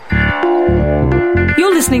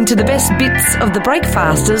listening to the best bits of the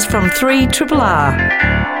Breakfasters from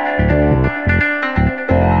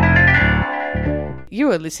 3RRR. You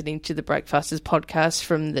are listening to the Breakfasters podcast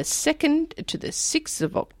from the 2nd to the 6th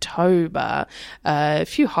of October. A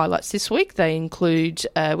few highlights this week. They include,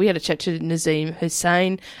 we had a chat to Nazeem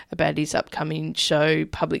Hussain about his upcoming show,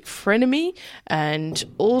 Public Frenemy, and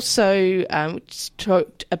also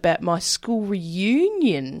talked about my school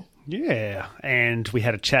reunion. Yeah, and we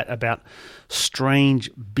had a chat about strange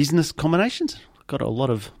business combinations. Got a lot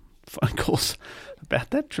of phone calls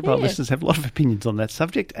about that. Triple R listeners have a lot of opinions on that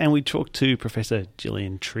subject. And we talked to Professor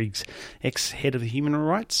Gillian Triggs, ex-head of the Human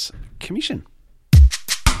Rights Commission.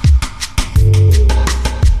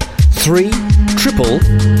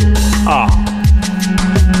 3RRR.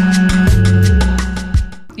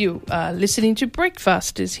 You are listening to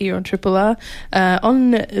Breakfasters here on Triple R.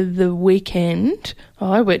 On the weekend,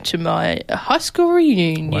 I went to my high school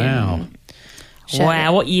reunion. Wow.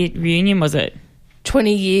 Wow, what year reunion was it?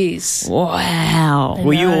 20 years. Wow.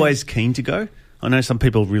 Were you always keen to go? I know some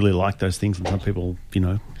people really like those things and some people,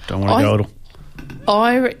 don't want to go at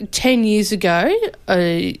all. 10 years ago,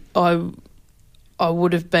 I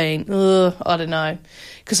would have been, I don't know,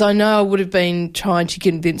 because I know I would have been trying to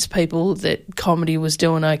convince people that comedy was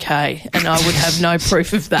doing okay, and I would have no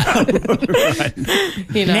proof of that.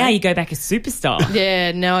 Right. Now you go back a superstar.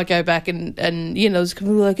 Yeah, now I go back and there's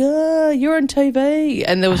people like, you're on TV,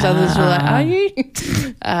 and there was others who were like, are you?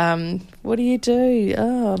 What do you do?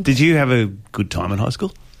 Oh. Did you have a good time in high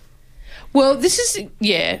school? Well, this is,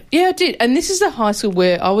 I did. And this is the high school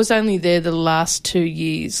where I was only there the last 2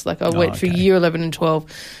 years. Like I went for year 11 and 12.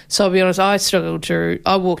 So I'll be honest, I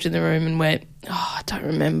walked in the room and went, I don't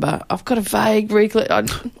remember. I've got a vague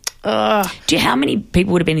recollection. How many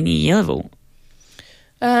people would have been in the year level?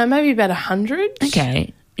 Maybe about 100.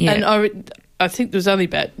 Okay. Yeah. And I think there was only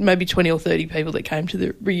about maybe 20 or 30 people that came to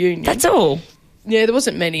the reunion. That's all? Yeah, there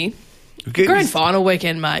wasn't many. Grand final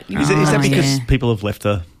weekend, mate. Is that because people have left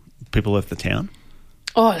the town?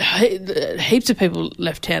 Oh, heaps of people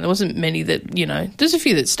left town. There wasn't many that, there's a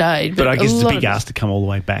few that stayed. But I guess it's a big ask to come all the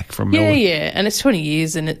way back from Melbourne. Yeah, and it's 20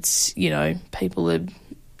 years and it's, people have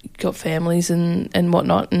got families and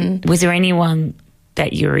whatnot. And was there anyone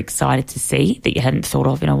that you were excited to see that you hadn't thought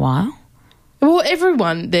of in a while? Well,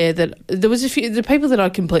 everyone there there was a few, the people that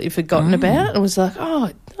I'd completely forgotten about, and was like, oh,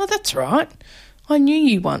 that's right. I knew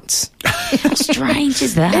you once. How strange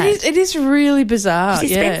is that? It is really bizarre. You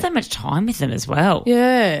spend so much time with them as well.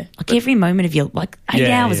 Yeah. Like every moment of your, 8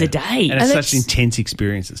 hours a day. And it's such intense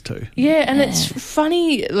experiences too. Yeah, and it's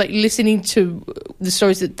funny, listening to the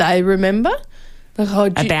stories that they remember.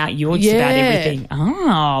 About everything.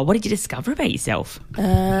 Oh, what did you discover about yourself?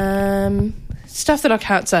 Stuff that I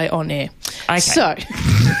can't say on air. Okay. So...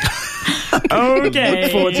 Okay.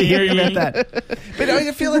 Look forward to hearing about that. But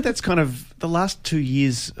I feel like that's kind of the last 2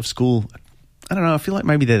 years of school. I don't know. I feel like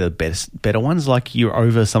maybe they're the better ones. Like you're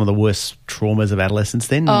over some of the worst traumas of adolescence.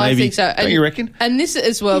 Then maybe, I think so. Don't you reckon? And this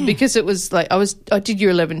as well, because it was I did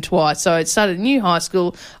year 11 twice. So I started a new high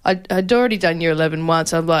school. I'd already done year 11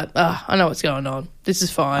 once. I'm like, I know what's going on. This is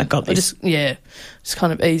fine. I got this. Just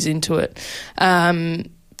kind of ease into it.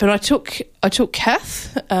 But I took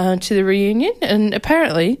Kath to the reunion, and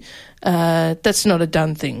apparently. That's not a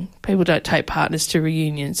done thing. People don't take partners to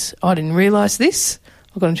reunions. I didn't realise this.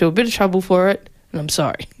 I got into a bit of trouble for it, and I'm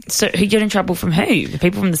sorry. So who got in trouble from who? The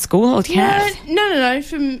people from the school or Kath? No.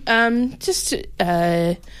 From just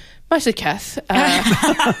mostly Kath.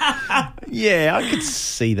 Yeah, I could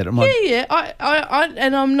see that. It might... Yeah. I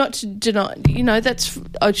and I'm not to deny.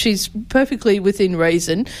 She's perfectly within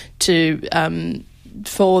reason to.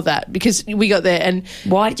 For that, because we got there, and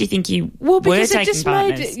why did you think you were because it just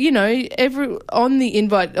partners? Made on the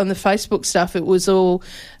invite on the Facebook stuff, it was all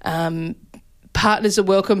partners are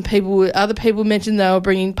welcome. Other people mentioned they were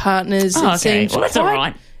bringing partners. Oh, okay, well that's all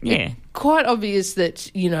right. Yeah, quite obvious that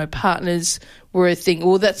partners were a thing.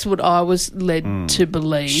 Well, that's what I was led to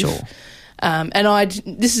believe. Sure. And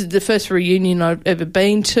this is the first reunion I've ever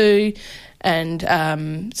been to,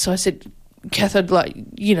 and so I said, Kath, I'd like,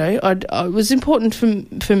 it was important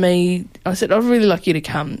for me. I said, I'd really like you to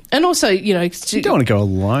come. And also, you don't want to go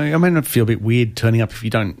alone. I mean, I feel a bit weird turning up if you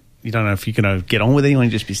don't know if you're going to get on with anyone,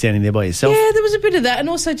 just be standing there by yourself. Yeah, there was a bit of that. And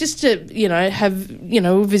also just to, have,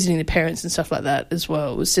 visiting the parents and stuff like that as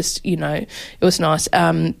well. It was just, it was nice.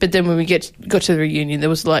 But then when we got to the reunion, there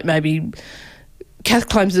was maybe... Kath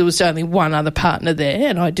claims there was only one other partner there,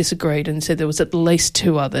 and I disagreed and said there was at least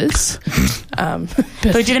two others. But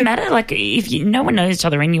did it matter? If no one knows each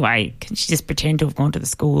other anyway, can she just pretend to have gone to the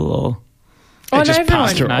school or... I just know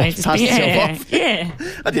passed her everyone off. knows. Passed herself off. Yeah.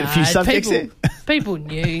 I did a few subjects there. People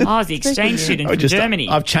knew. I was the exchange student from Germany.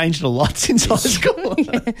 I've changed a lot since high school.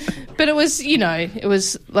 But it was, it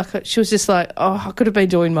was like, she was just like, oh, I could have been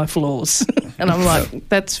doing my floors. And I'm like,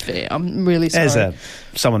 that's fair. I'm really sorry. As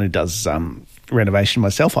someone who does renovation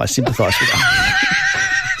myself, I sympathise with that.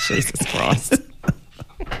 Jesus Christ.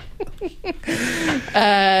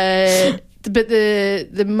 But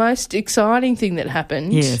the most exciting thing that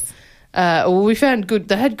happened, Yes. we found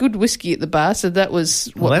they had good whiskey at the bar, so that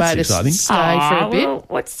was what that's made exciting. us stay for a bit. Well,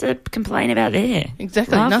 what's to complain about there?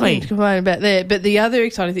 Exactly, Lovely. nothing to complain about there. But the other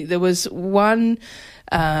exciting thing, there was one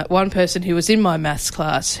person who was in my maths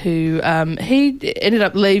class who he ended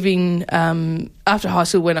up leaving after high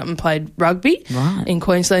school, went up and played rugby in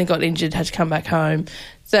Queensland, got injured, had to come back home.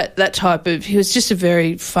 That type of, he was just a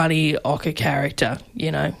very funny Ocker character,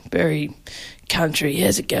 very country,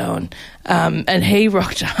 how's it going? And he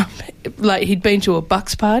rocked up, like he'd been to a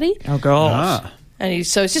Bucks party. Oh, gosh. And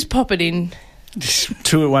so it's just popping in. Just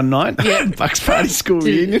two at one night. Yeah. Bucks party school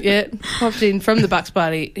reunion. Yeah, popped in from the Bucks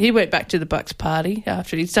party. He went back to the Bucks party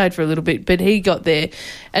after he stayed for a little bit, but he got there.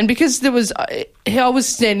 And because there was, I was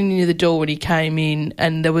standing near the door when he came in,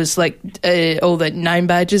 and there was like all the name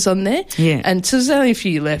badges on there. Yeah. And so there's only a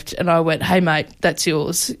few left. And I went, hey, mate, that's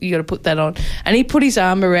yours. You got to put that on. And he put his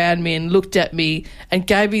arm around me and looked at me and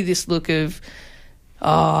gave me this look of,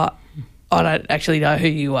 I don't actually know who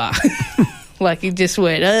you are. Like he just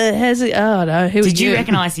went, how's it? Oh, no, who Did you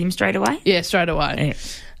recognise him straight away? Yeah, straight away.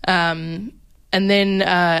 Yeah. And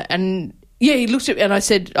then, he looked at me and I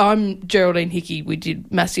said, I'm Geraldine Hickey. We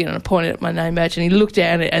did maths and I pointed at my name badge and he looked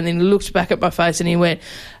down and then looked back at my face and he went,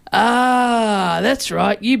 that's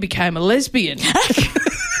right, you became a lesbian.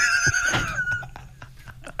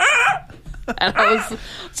 And I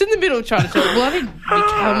was in the middle trying to talk. Well, I didn't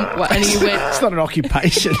become what? And he went, It's not an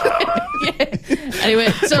occupation. yeah. And he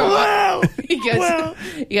went, it's all right. He goes,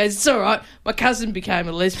 it's all right. My cousin became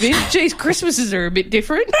a lesbian. Geez, Christmases are a bit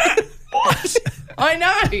different. What? I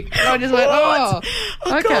know. And I just went, Oh,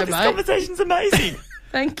 okay, God, this mate. conversation's amazing.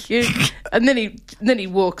 Thank you. And then he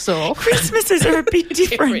walks off. Christmases are a bit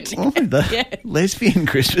different. Oh, the lesbian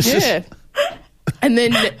Christmases. Yeah. And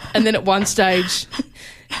then at one stage,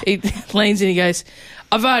 he leans in and he goes,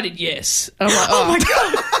 I voted yes. And I'm like, Oh, my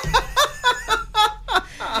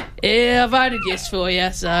God. yeah, I voted yes for you.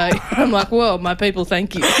 So I'm like, well, my people,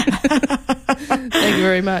 thank you. Thank you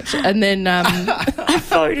very much. And then I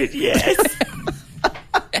voted yes.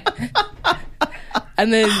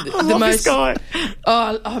 and then I love this guy.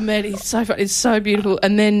 Oh man, he's so fun. It's so beautiful.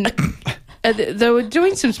 And then they were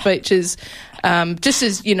doing some speeches, just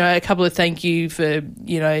as a couple of thank you for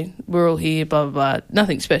we're all here, blah blah blah.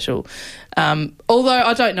 Nothing special. Although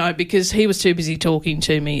I don't know because he was too busy talking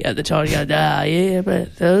to me at the time. He goes, yeah, but.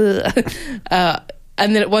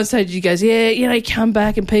 And then at one stage he goes, yeah, you come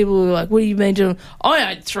back and people were like, what have you been doing?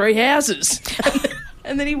 I own 3 houses.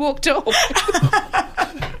 And then he walked off.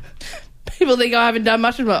 People think I haven't done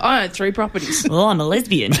much. I'm like, I own 3 properties. Well, I'm a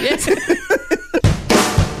lesbian. Yes.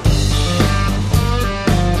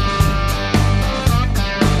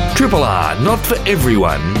 Triple R, not for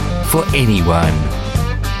everyone, for anyone.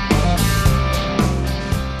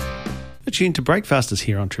 Tune to Breakfasters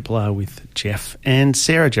here on Triple R with Jeff and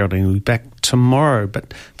Sarah. Geraldine will be back tomorrow.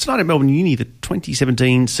 But tonight at Melbourne Uni, the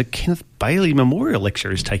 2017 Sir Kenneth Bailey Memorial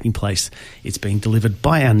Lecture is taking place. It's being delivered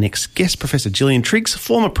by our next guest, Professor Gillian Triggs,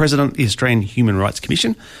 former President of the Australian Human Rights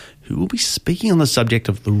Commission, who will be speaking on the subject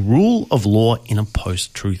of the rule of law in a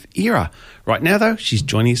post-truth era. Right now, though, she's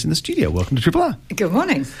joining us in the studio. Welcome to Triple R. Good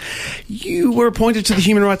morning. You were appointed to the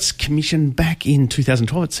Human Rights Commission back in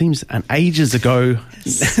 2012. It seems an ages ago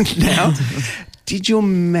now. Did you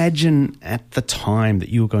imagine at the time that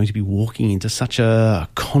you were going to be walking into such a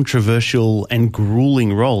controversial and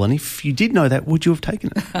gruelling role? And if you did know that, would you have taken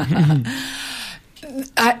it?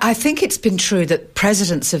 I think it's been true that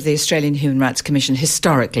presidents of the Australian Human Rights Commission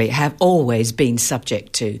historically have always been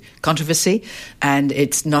subject to controversy, and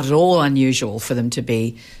it's not at all unusual for them to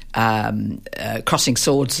be crossing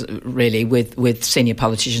swords, really, with senior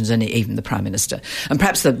politicians and even the Prime Minister. And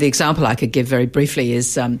perhaps the example I could give very briefly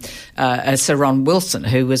is Sir Ron Wilson,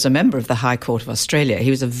 who was a member of the High Court of Australia.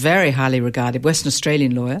 He was a very highly regarded Western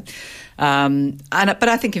Australian lawyer. But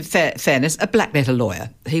I think in fairness, a black letter lawyer.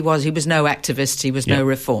 He was no activist, he was no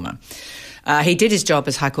reformer. He did his job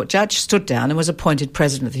as High Court judge, stood down and was appointed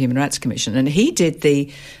President of the Human Rights Commission. And he did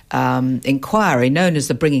the inquiry known as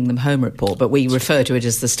the Bringing Them Home report, but we refer to it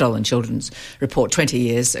as the Stolen Children's report 20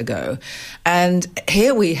 years ago. And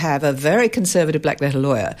here we have a very conservative black letter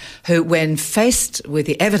lawyer who, when faced with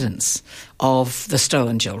the evidence of the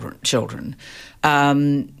stolen children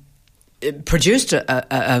produced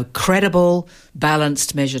a credible,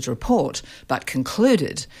 balanced, measured report, but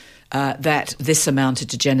concluded that this amounted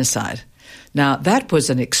to genocide. Now, that was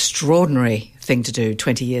an extraordinary thing to do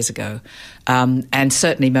 20 years ago, and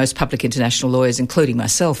certainly most public international lawyers, including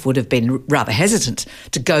myself, would have been rather hesitant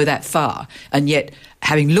to go that far. And yet,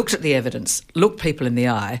 having looked at the evidence, looked people in the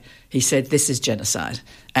eye, he said this is genocide,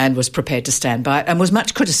 and was prepared to stand by it, and was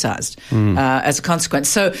much criticised as a consequence.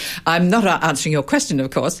 So I'm not answering your question, of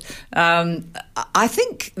course. I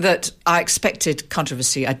think that I expected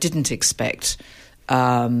controversy. I didn't expect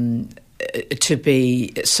to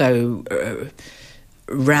be so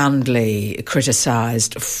roundly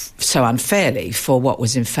criticised so unfairly for what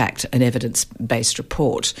was in fact an evidence-based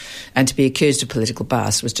report, and to be accused of political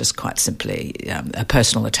bias was just quite simply a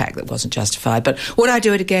personal attack that wasn't justified. But would I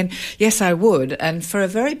do it again? Yes, I would, and for a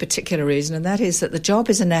very particular reason, and that is that the job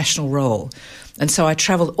is a national role. And so I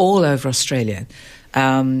travelled all over Australia,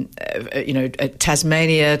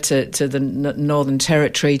 Tasmania to the Northern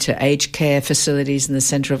Territory, to aged care facilities in the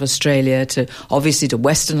centre of Australia, to obviously to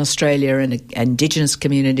Western Australia and Indigenous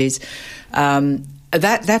communities.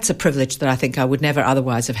 That's a privilege that I think I would never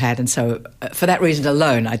otherwise have had, and so for that reason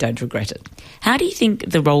alone, I don't regret it. How do you think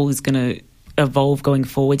the role is going to evolve going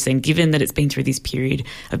forwards then, given that it's been through this period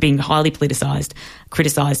of being highly politicized,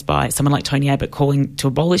 criticised by someone like Tony Abbott calling to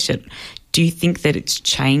abolish it? Do you think that it's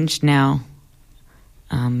changed now,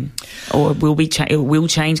 or it will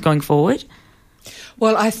change going forward?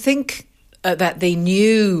 Well, I think that the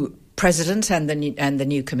new president and the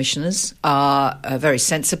new commissioners are very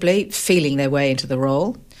sensibly feeling their way into the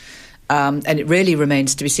role. And it really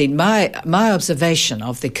remains to be seen. My observation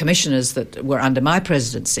of the commissioners that were under my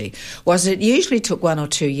presidency was that it usually took 1 or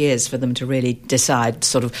 2 years for them to really decide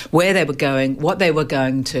sort of where they were going, what they were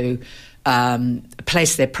going to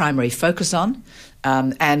place their primary focus on,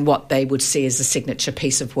 and what they would see as a signature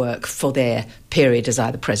piece of work for their period as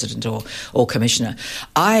either president or commissioner.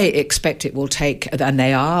 I expect it will take, and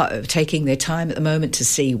they are taking their time at the moment to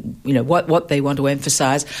see, what they want to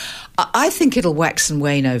emphasise. I think it'll wax and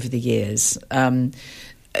wane over the years.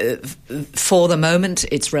 For the moment,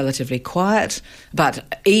 it's relatively quiet,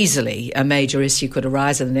 but easily a major issue could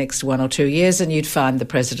arise in the next 1 or 2 years, and you'd find the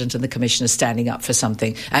president and the commissioner standing up for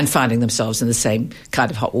something and finding themselves in the same kind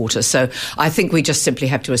of hot water. So I think we just simply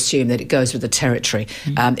have to assume that it goes with the territory.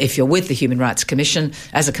 If you're with the Human Rights Commission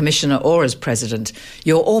as a commissioner or as president,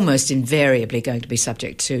 you're almost invariably going to be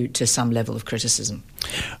subject to some level of criticism.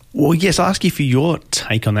 Well, yes, I'll ask you for your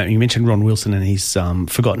take on that. You mentioned Ron Wilson and his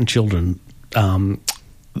Forgotten Children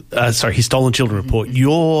his Stolen Children report.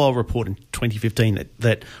 Your report in 2015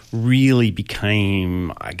 that really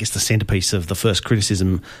became, I guess, the centrepiece of the first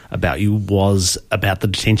criticism about you was about the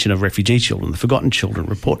detention of refugee children, the Forgotten Children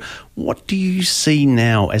report. What do you see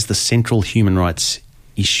now as the central human rights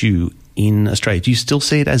issue in Australia? Do you still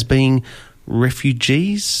see it as being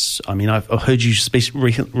refugees? I mean, I've heard you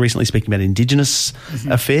recently speaking about Indigenous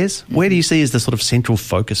affairs. Where do you see as the sort of central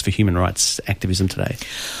focus for human rights activism today?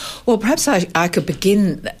 Well, perhaps I could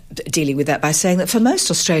begin dealing with that by saying that for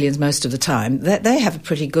most Australians, most of the time, that they have a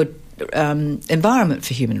pretty good environment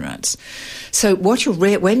for human rights. So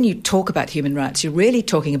when you talk about human rights, you're really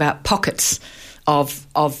talking about pockets of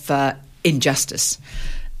injustice.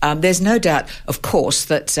 There's no doubt, of course,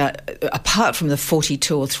 that apart from the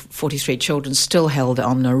 42 or 43 children still held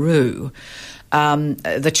on Nauru,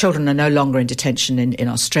 the children are no longer in detention in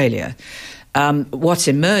Australia. What's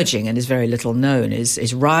emerging, and is very little known,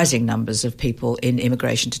 is rising numbers of people in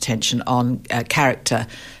immigration detention on character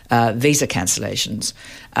visa cancellations.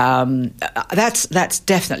 That's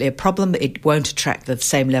definitely a problem. It won't attract the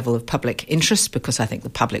same level of public interest, because I think the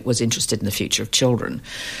public was interested in the future of children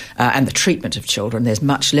and the treatment of children. There's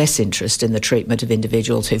much less interest in the treatment of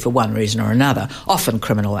individuals who, for one reason or another, often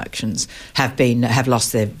criminal actions, have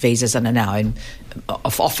lost their visas and are now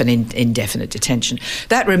often in indefinite detention.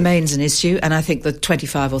 That remains an issue, and I think the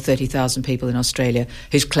 25 or 30,000 people in Australia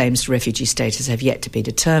whose claims to refugee status have yet to be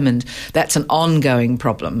determined, that's an ongoing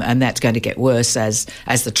problem, and that's going to get worse as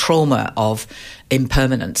the trauma of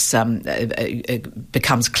impermanence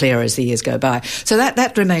becomes clearer as the years go by. So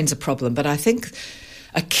that remains a problem. But I think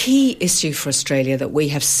a key issue for Australia that we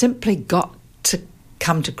have simply got to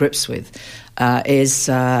come to grips with is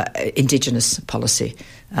Indigenous policy.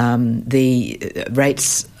 The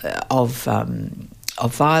rates of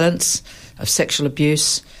violence, of sexual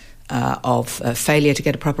abuse, of failure to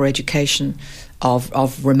get a proper education,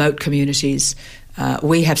 of remote communities. I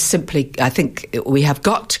think we have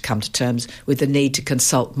got to come to terms with the need to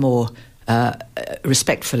consult more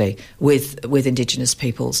respectfully with Indigenous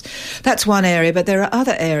peoples. That's one area, but there are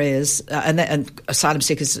other areas, and asylum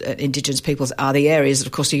seekers, Indigenous peoples are the areas that,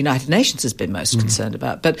 of course, the United Nations has been most concerned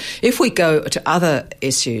about. But if we go to other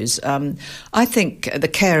issues, I think the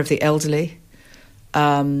care of the elderly,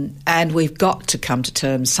 and we've got to come to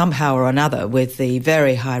terms somehow or another with the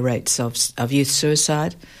very high rates of youth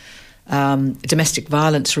suicide. Domestic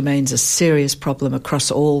violence remains a serious problem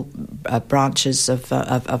across all branches of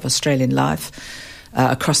Australian life,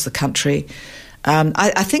 across the country.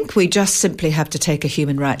 I think we just simply have to take a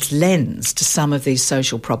human rights lens to some of these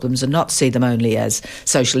social problems and not see them only as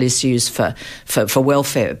social issues for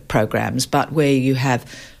welfare programs, but where you have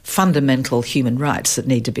fundamental human rights that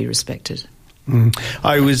need to be respected.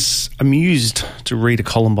 I was amused to read a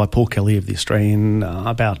column by Paul Kelly of The Australian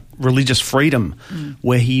about religious freedom,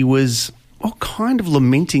 where he was kind of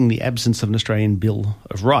lamenting the absence of an Australian Bill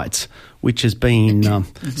of Rights, which has been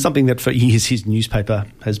something that for years his newspaper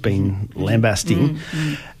has been lambasting.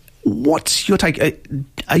 What's your take?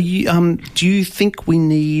 Do you think we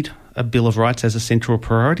need a Bill of Rights as a central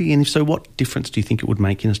priority? And if so, what difference do you think it would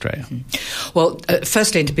make in Australia? Well,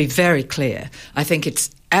 firstly, and to be very clear, I think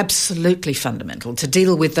it's absolutely fundamental to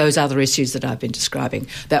deal with those other issues that I've been describing,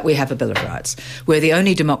 that we have a Bill of Rights. We're the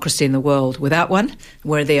only democracy in the world without one.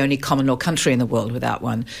 We're the only common law country in the world without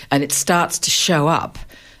one. And it starts to show up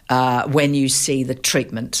when you see the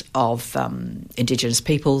treatment of Indigenous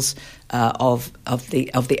peoples, of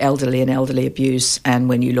the elderly and elderly abuse, and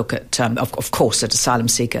when you look at, of course, at asylum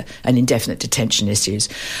seeker and indefinite detention issues.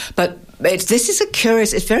 But this is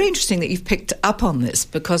it's very interesting that you've picked up on this,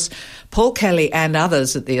 because Paul Kelly and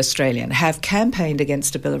others at The Australian have campaigned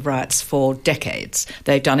against a Bill of Rights for decades.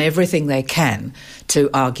 They've done everything they can to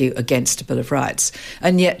argue against a Bill of Rights.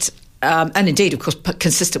 And yet, and indeed, of course,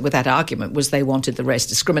 consistent with that argument was they wanted the Race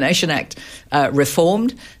Discrimination Act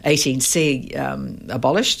reformed, 18C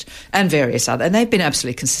abolished, and various other. And they've been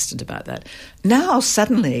absolutely consistent about that. Now,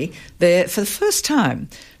 suddenly, for the first time,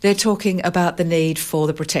 they're talking about the need for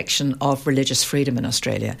the protection of religious freedom in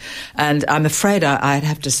Australia. And I'm afraid I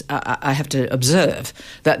have to observe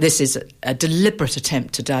that this is a deliberate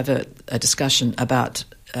attempt to divert a discussion about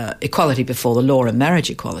equality before the law and marriage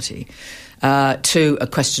equality to a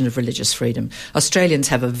question of religious freedom. Australians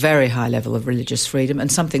have a very high level of religious freedom,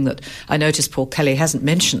 and something that I noticed Paul Kelly hasn't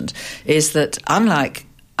mentioned is that, unlike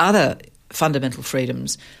other fundamental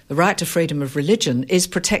freedoms, the right to freedom of religion is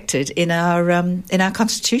protected in our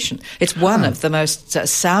constitution. It's one of the most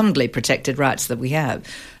soundly protected rights that we have,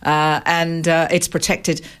 and it's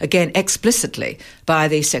protected again explicitly by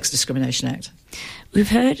the Sex Discrimination Act. We've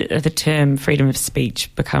heard the term freedom of speech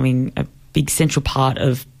becoming a big central part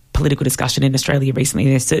of political discussion in Australia recently.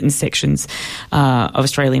 There's certain sections of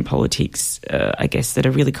Australian politics, I guess, that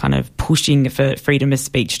are really kind of pushing for freedom of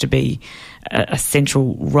speech to be a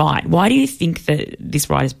central right. Why do you think that this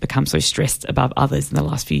right has become so stressed above others in the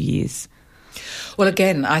last few years? Well,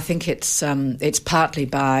 again, I think it's partly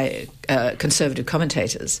by conservative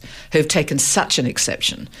commentators who've taken such an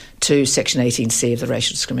exception to Section 18C of the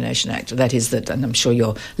Racial Discrimination Act. That is that, and I'm sure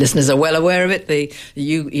your listeners are well aware of it,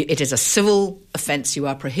 it is a civil offence. You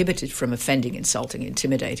are prohibited from offending, insulting,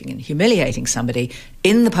 intimidating and humiliating somebody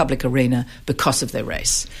in the public arena because of their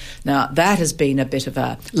race. Now, that has been a bit of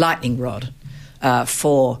a lightning rod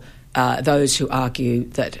for those who argue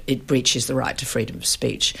that it breaches the right to freedom of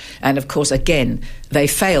speech. And, of course, again, they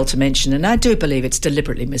fail to mention, and I do believe it's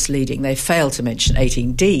deliberately misleading, they fail to mention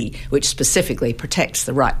 18D, which specifically protects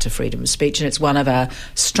the right to freedom of speech, and it's one of our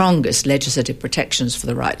strongest legislative protections for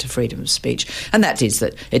the right to freedom of speech, and that is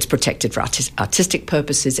that it's protected for artistic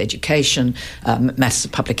purposes, education, matters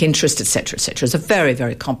of public interest, etc., etc. It's a very,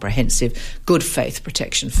 very comprehensive, good faith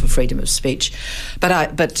protection for freedom of speech.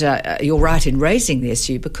 But you're right in raising the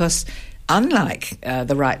issue, because unlike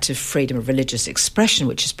the right to freedom of religious expression,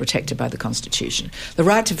 which is protected by the Constitution, the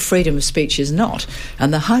right to freedom of speech is not.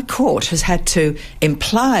 And the High Court has had to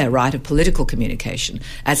imply a right of political communication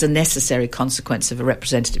as a necessary consequence of a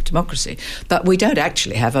representative democracy. But we don't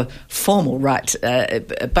actually have a formal right,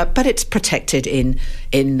 but it's protected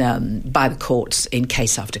by the courts in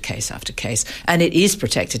case after case after case. And it is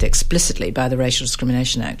protected explicitly by the Racial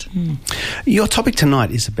Discrimination Act. Your topic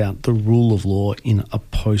tonight is about the rule of law in a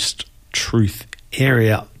post-truth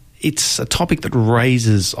area. It's a topic that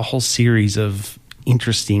raises a whole series of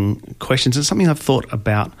interesting questions. It's something I've thought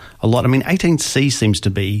about a lot. I mean, 18C seems to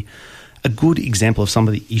be a good example of some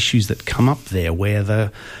of the issues that come up there, where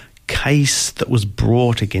the case that was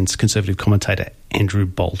brought against conservative commentator Andrew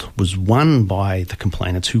Bolt was won by the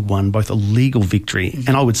complainants, who won both a legal victory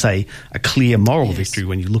and, I would say, a clear moral victory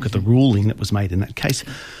when you look at the ruling that was made in that case.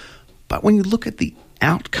 But when you look at the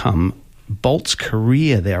outcome, Bolt's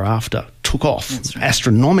career thereafter took off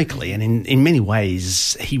astronomically, and in many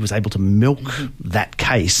ways he was able to milk that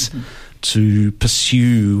case to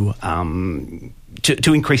pursue,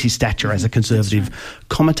 to increase his stature as a conservative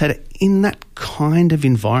commentator. In that kind of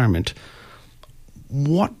environment,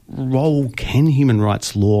 what role can human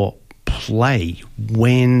rights law play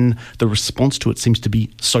when the response to it seems to be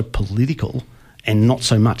so political and not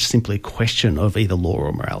so much simply a question of either law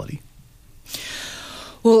or morality?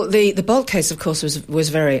 Well, the Bolt case, of course, was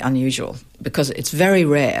very unusual because it's very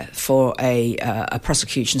rare for a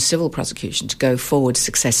prosecution, civil prosecution, to go forward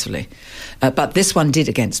successfully. But this one did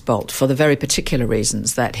against Bolt for the very particular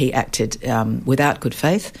reasons that he acted without good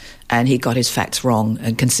faith and he got his facts wrong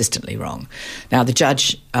and consistently wrong. Now, the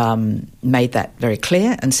judge made that very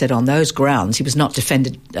clear and said on those grounds he was not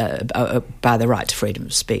defended by the right to freedom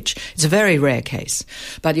of speech. It's a very rare case.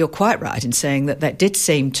 But you're quite right in saying that did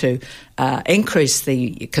seem to increase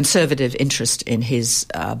the conservative interest in his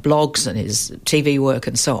blogs and his TV work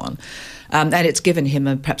and so on. And it's given him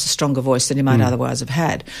perhaps a stronger voice than he might otherwise have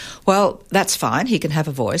had. Well, that's fine. He can have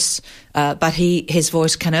a voice, but his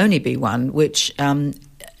voice can only be one which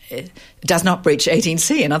does not breach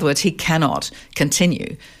 18C. In other words, he cannot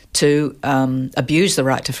continue to abuse the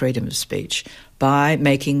right to freedom of speech by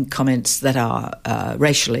making comments that are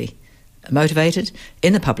racially motivated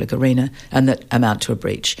in the public arena and that amount to a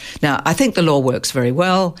breach. Now, I think the law works very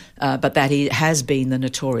well, but that has been the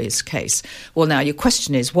notorious case. Well, now, your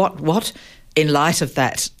question is, what in light of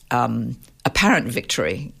that apparent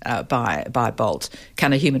victory by Bolt,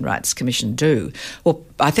 can a Human Rights Commission do? Well,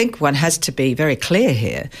 I think one has to be very clear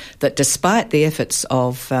here that despite the efforts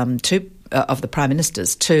of the Prime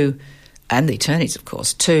Ministers and the attorneys, of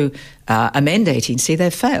course, to amend 18C,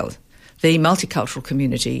 they've failed. The multicultural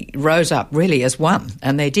community rose up really as one,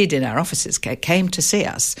 and they did in our offices, came to see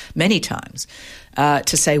us many times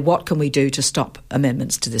to say, what can we do to stop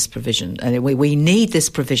amendments to this provision? And we need this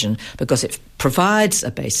provision because it provides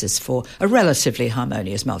a basis for a relatively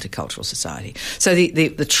harmonious multicultural society. So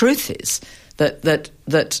the truth is that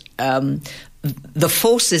the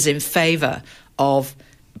forces in favour of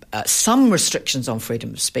some restrictions on freedom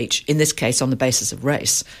of speech, in this case on the basis of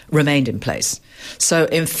race, remained in place. So,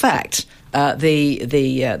 in fact,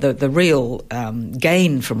 the real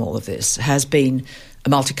gain from all of this has been a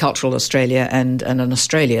multicultural Australia and an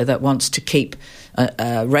Australia that wants to keep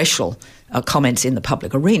racial comments in the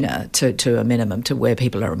public arena to a minimum, to where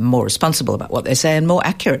people are more responsible about what they say and more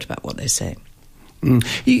accurate about what they say.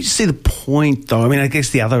 You see the point, though. I mean, I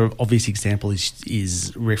guess the other obvious example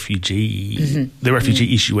is refugee, the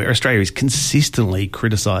refugee issue, where Australia is consistently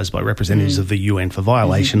criticised by representatives of the UN for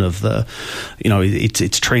violation of the,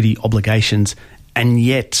 its treaty obligations, and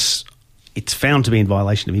yet it's found to be in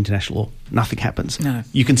violation of international law. Nothing happens. No.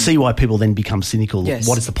 You can see why people then become cynical. Yes.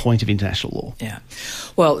 What is the point of international law? Yeah.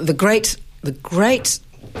 Well, the great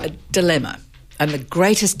dilemma and the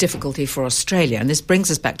greatest difficulty for Australia, and this brings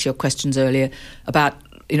us back to your questions earlier about,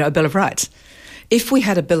 a Bill of Rights. If we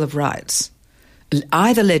had a Bill of Rights,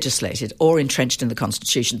 either legislated or entrenched in the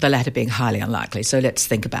Constitution, the latter being highly unlikely, so let's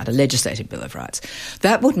think about a legislative Bill of Rights,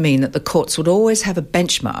 that would mean that the courts would always have a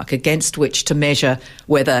benchmark against which to measure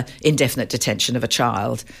whether indefinite detention of a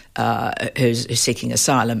child who's seeking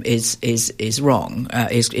asylum is wrong,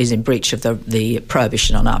 is in breach of the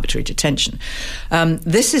prohibition on arbitrary detention.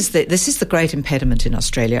 This is the great impediment in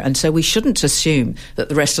Australia, and so we shouldn't assume that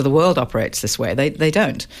the rest of the world operates this way. They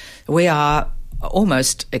don't. We are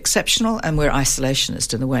almost exceptional, and we're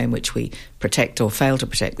isolationist in the way in which we protect or fail to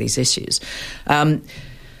protect these issues.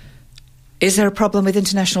 Is there a problem with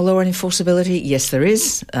international law and enforceability? Yes, there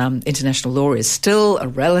is. International law is still a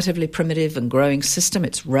relatively primitive and growing system.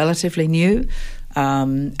 It's relatively new.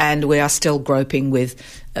 And we are still groping with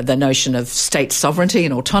the notion of state sovereignty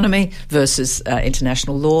and autonomy versus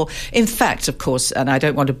international law. In fact, of course, and I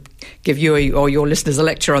don't want to give you or your listeners a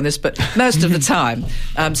lecture on this, but most of the time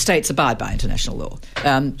states abide by international law.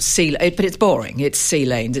 But it's boring. It's sea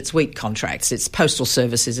lanes, it's wheat contracts, it's postal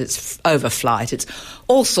services, it's overflight, it's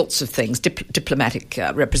all sorts of things, diplomatic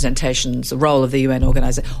representations, the role of the UN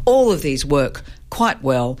organisation. All of these work quite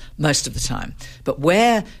well most of the time. But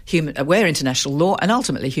where international law and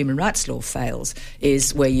ultimately human rights law fails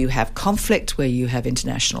is where you have conflict, where you have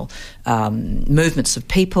international movements of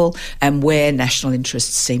people, and where national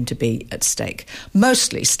interests seem to be at stake.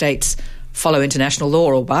 Mostly states follow international law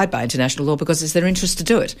or abide by international law because it's their interest to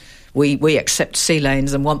do it. We accept sea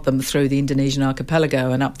lanes and want them through the Indonesian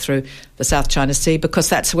archipelago and up through the South China Sea because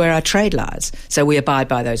that's where our trade lies. So we abide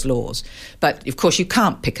by those laws. But, of course, you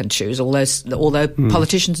can't pick and choose, although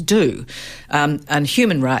politicians do. And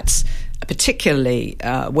human rights particularly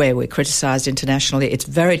where we're criticised internationally, it's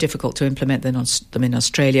very difficult to implement them in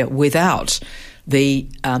Australia without the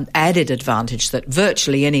added advantage that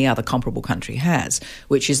virtually any other comparable country has,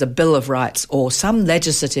 which is a Bill of Rights or some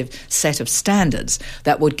legislative set of standards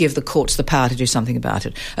that would give the courts the power to do something about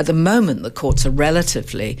it. At the moment, the courts are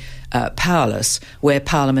relatively powerless, where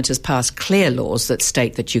Parliament has passed clear laws that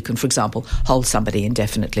state that you can, for example, hold somebody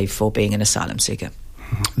indefinitely for being an asylum seeker.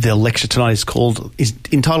 The lecture tonight is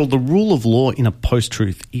entitled The Rule of Law in a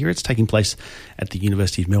Post-Truth Era. It's taking place at the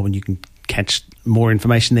University of Melbourne. You can catch more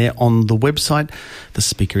information there on the website. The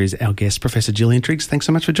speaker is our guest, Professor Gillian Triggs. Thanks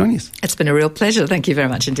so much for joining us. It's been a real pleasure. Thank you very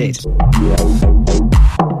much indeed.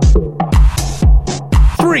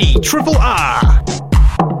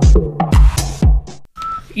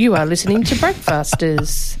 3RRR. You are listening to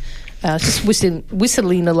Breakfasters. Just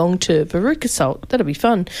whistling along to Veruca Salt. That'll be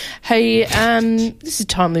fun. Hey, this is a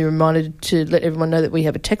timely reminder to let everyone know that we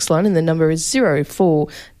have a text line, and the number is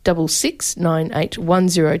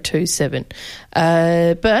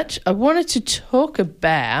 0466981027. But I wanted to talk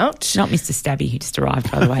about... Not Mr. Stabby, who just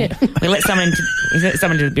arrived, by the way. Yeah. We let someone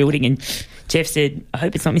into the building, and Jeff said, I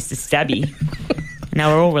hope it's not Mr. Stabby.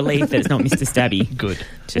 Now we're all relieved that it's not Mr. Stabby. Good.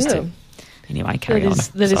 Anyway, carry on.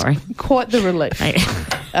 Sorry. Is quite the relief.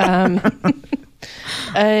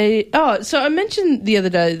 So I mentioned the other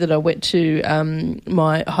day that I went to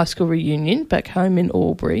my high school reunion back home in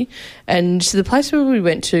Albury, and the place where we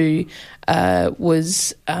went to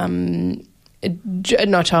was at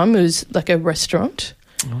night time. It was like a restaurant.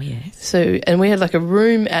 Oh, yes. So, and we had like a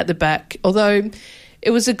room at the back, although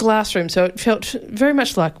it was a glass room, so it felt very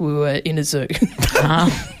much like we were in a zoo.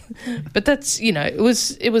 But that's, it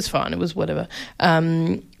was fine. It was whatever.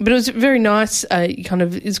 But it was very nice.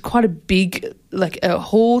 It's quite a big, like a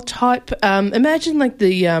hall type. Imagine like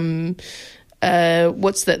the,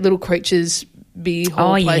 what's that Little Creatures beer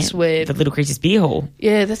hall place where... The Little Creatures beer hall.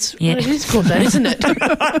 Yeah, that's what it is called that, isn't it?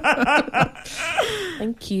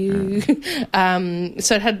 Thank you.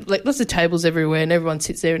 So it had like lots of tables everywhere and everyone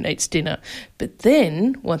sits there and eats dinner. But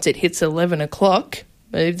then once it hits 11 o'clock,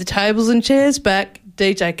 move the tables and chairs back,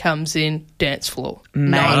 DJ comes in, dance floor.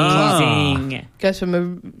 Amazing. Goes from a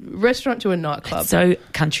restaurant to a nightclub. So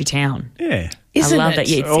country town. Yeah. Isn't I love it? that.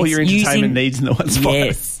 Yeah, All your entertainment needs in the one spot.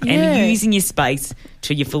 Yes, Yeah. and using your space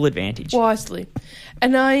to your full advantage. Wisely.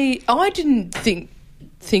 And I didn't think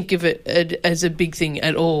of it as a big thing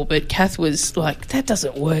at all, but Kath was like, that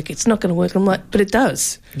doesn't work, it's not going to work. I'm like, but it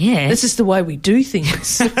does. Yeah. This is the way we do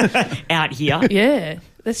things. Out here. Yeah.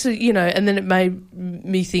 That's, and then it made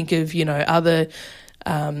me think of, other,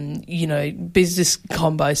 business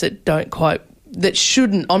combos that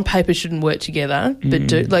shouldn't, on paper, shouldn't work together, but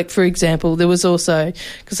do. Like, for example, there was also,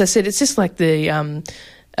 because I said it's just like the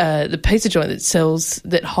pizza joint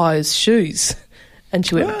that hires shoes. And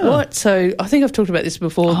she went, what? So I think I've talked about this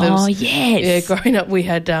before. Yes. Yeah, growing up we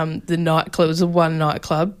had the nightclub. It was a one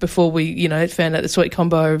nightclub before we, found out the sweet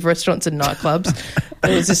combo of restaurants and nightclubs.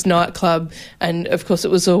 There was this nightclub, and of course it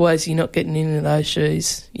was always, you're not getting in those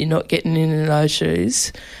shoes. You're not getting in those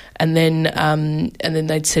shoes. And then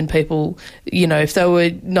they'd send people, if they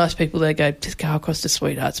were nice people, they'd go, just go across to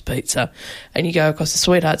Sweetheart's Pizza. And you go across to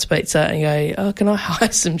Sweetheart's Pizza and you go, oh, can I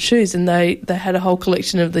hire some shoes? And they had a whole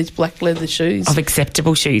collection of these black leather shoes. Of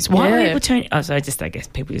acceptable shoes. Why Yeah. are people turning... I guess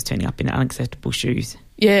people just turning up in unacceptable shoes.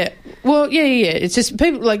 Yeah. Well, yeah. It's just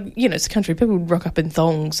people, it's a country. People would rock up in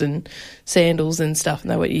thongs and sandals and stuff,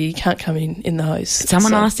 and they went, you can't come in those.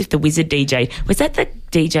 Someone asked if the Wizard DJ... Was that the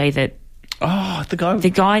DJ that... Oh, the guy... The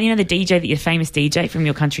guy, the DJ, the famous DJ from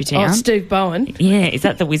your country town? Oh, Steve Bowen. Yeah, is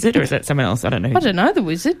that the Wizard or is that someone else? I don't know. I don't know, the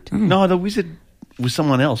Wizard. No, the Wizard was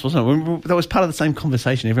someone else, wasn't it? That was part of the same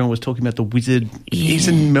conversation. Everyone was talking about the Wizard. Yeah. He's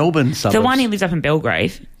in Melbourne suburbs. The one who lives up in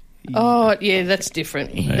Belgrave. Oh, yeah, that's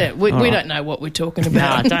different. Yeah, we don't know what we're talking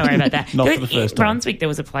about. No, don't worry about that. Not for the first time. Brunswick, there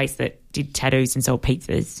was a place that did tattoos and sold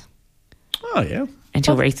pizzas. Oh, yeah.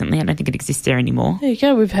 Until recently. I don't think it exists there anymore. There you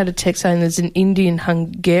go. We've had a text saying there's an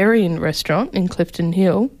Indian-Hungarian restaurant in Clifton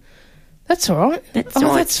Hill. That's all right.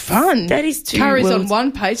 That's fun. That is two Curry's worlds. on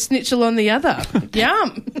one page, schnitzel on the other.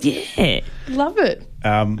 Yum. Yeah. Love it.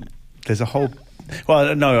 There's a whole...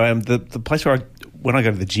 Well, no, the place where when I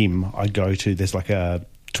go to the gym, I go to, there's like a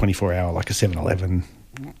 24-hour, like a 7-Eleven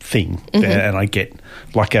thing, and I get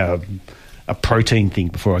like a protein thing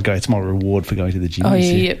before I go. It's my reward for going to the gym. Oh,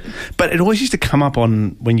 yeah. But it always used to come up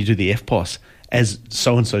on when you do the FPOS as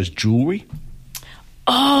so-and-so's jewellery.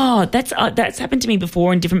 Oh, that's happened to me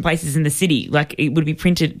before in different places in the city. Like, it would be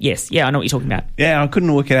printed. Yes, yeah, I know what you're talking about. Yeah, I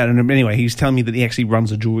couldn't work it out. And anyway, he was telling me that he actually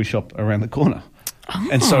runs a jewellery shop around the corner. Oh.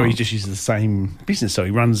 And so he just uses the same business. So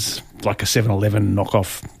he runs like a 7-Eleven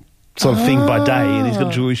knockoff sort of thing by day, and he's got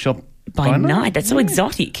a jewellery shop By night. That's so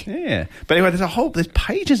exotic. Yeah. But anyway, there's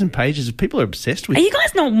pages and pages of people are obsessed with Are you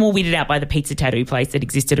guys not more weirded out by the pizza tattoo place that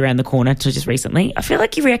existed around the corner till just recently? I feel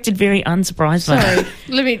like you reacted very unsurprised by Sorry, that.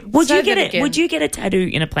 let me. Would say you get that it? again. Would you get a tattoo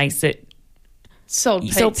in a place that sold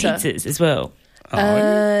pizza? sold pizzas as well?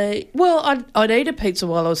 Well, I'd eat a pizza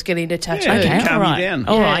while I was getting a tattoo. Yeah, Okay, calm all you right. down.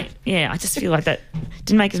 All Yeah. right. Yeah, I just feel like that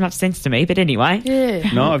didn't make as much sense to me. But anyway.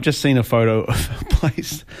 Yeah. No, I've just seen a photo of a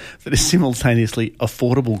place that is simultaneously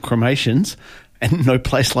affordable cremations and no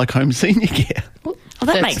place like home senior care. Oh,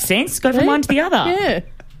 that makes sense. Go from one to the other. Yeah.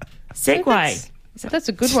 Segue. That's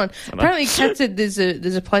a good one. Apparently, Kat said there's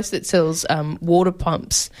a place that sells water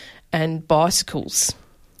pumps and bicycles.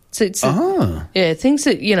 So it's things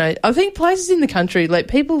that I think places in the country, like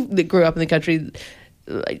people that grew up in the country,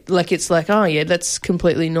 like it's like, oh yeah, that's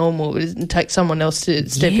completely normal. It doesn't take someone else to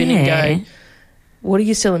step in and go, what are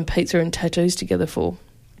you selling pizza and tattoos together for?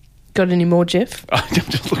 Got any more, Jeff? I'm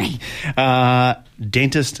just looking.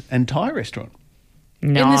 Dentist and Thai restaurant.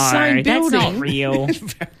 No, In the same that's not building? real.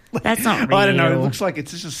 That's not real. I don't know. It looks like it's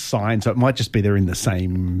just a sign, so it might just be they're in the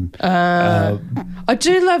same. I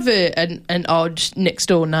do love an odd next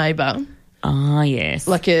door neighbour, Oh, yes.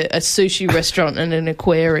 like a sushi restaurant and an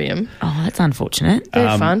aquarium. Oh, that's unfortunate.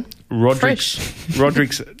 They're fun. Roderick's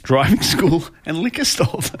driving school and liquor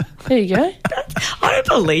store. There you go. I don't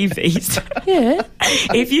believe these. Yeah.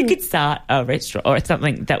 If you could start a restaurant or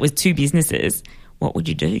something that was two businesses, what would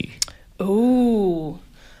you do? Ooh,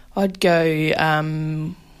 I'd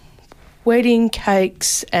go wedding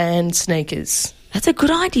cakes and sneakers. That's a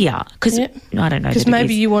good idea. Because Yep. I don't know. Because that it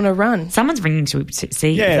maybe is. you want to run. Someone's ringing to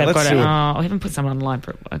see Yeah, if they've let's got do it. Oh, I haven't put someone online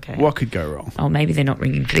for okay. What could go wrong? Oh, maybe they're not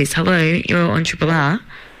ringing for this. Hello, you're on Triple R.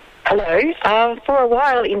 Hello. For a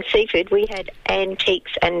while in Seaford, we had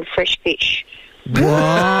antiques and fresh fish.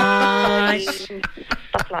 What?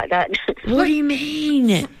 Stuff like that. What do you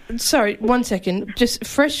mean? Sorry, 1 second. Just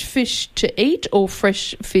fresh fish to eat or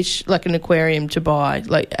fresh fish like an aquarium to buy,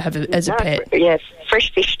 like have as a pet? Yes,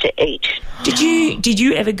 fresh fish to eat. Did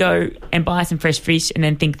you ever go and buy some fresh fish and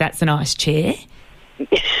then think that's a nice chair?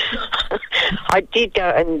 I did go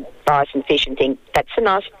and buy some fish and think, that's a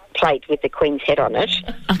nice plate with the Queen's head on it.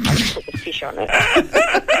 Put the fish on it.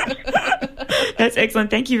 That's excellent.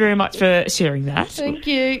 Thank you very much for sharing that. Thank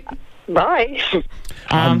you. Bye.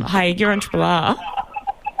 Hey, you're on Triple R.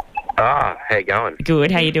 How you going?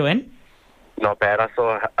 Good. How you doing? Not bad. I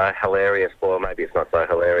saw a hilarious, or maybe it's not so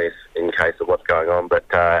hilarious in case of what's going on, but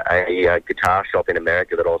a guitar shop in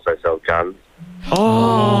America that also sells guns.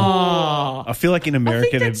 Oh. I feel like in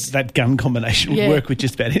America that gun combination would work with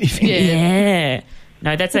just about anything. Yeah. Yeah.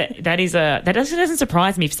 No, that doesn't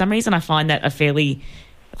surprise me. For some reason, I find that a fairly,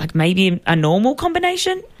 like maybe a normal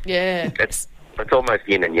combination. Yeah. It's almost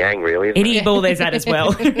yin and yang, really, isn't it? Well, there's that as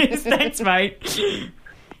well. Thanks, mate.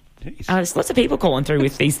 There's lots of people calling through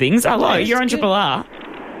with these things. Hello, you're on Triple R.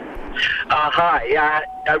 Hi.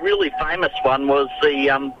 A really famous one was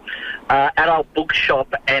the adult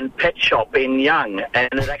bookshop and pet shop in Young, and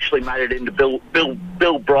it actually made it into Bill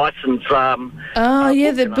Bryson's.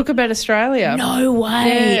 The book about Australia. No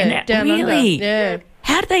way. Yeah, down really? under. Yeah.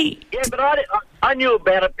 How did they? Yeah, but I knew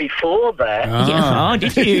about it before that. Oh,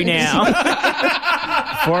 did you now?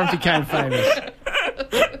 Before it became famous.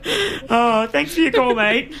 Oh, thanks for your call,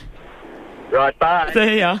 mate. Right, bye.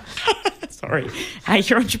 See ya. Sorry. Hey,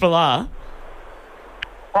 you're on Triple R.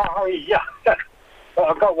 Oh, yeah.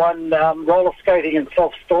 I've got one roller skating and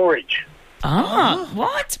self-storage.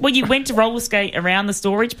 What? Well, you went to roller skate around the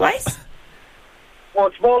storage place? Well,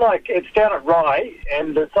 it's more like it's down at Rye,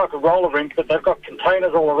 and it's like a roller rink, but they've got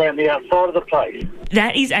containers all around the outside of the place.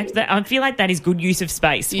 That is actually, I feel like that is good use of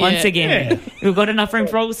space. Yeah. Once again, we've got enough room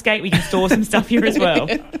for roller skate. We can store some stuff here as well.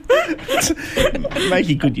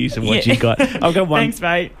 Making good use of what you've got. I've got one. Thanks,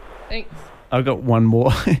 mate. Thanks. I've got one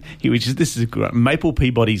more, this is a good one. Maple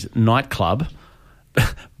Peabody's nightclub,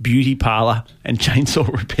 beauty parlour, and chainsaw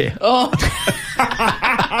repair.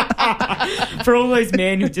 For all those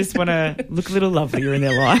men who just want to look a little lovelier in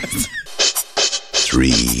their lives.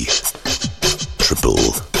 3 Triple.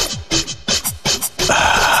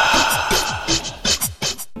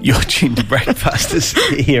 You're tuned to Breakfasters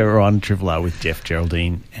here on Triple R with Jeff,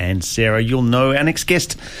 Geraldine and Sarah. You'll know our next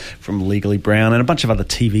guest from Legally Brown and a bunch of other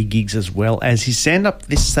TV gigs as well as his stand-up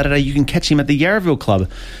this Saturday. You can catch him at the Yarraville Club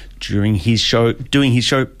doing his show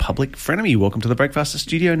Public Frenemy. Welcome to the Breakfasters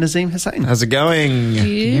studio, Nazim Hussain. How's it going?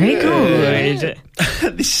 Very good.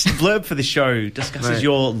 This blurb for the show discusses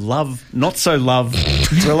your not so love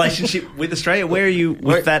relationship with Australia. Where are you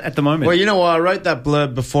with that at the moment? Well, you know what? I wrote that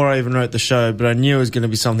blurb before I even wrote the show, but I knew it was going to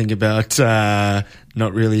be something about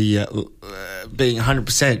not really being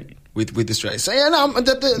 100% with Australia. So yeah, no, I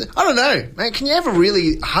don't know, man. Can you ever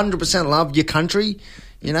really 100% love your country?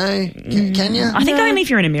 You know, can you? I think only if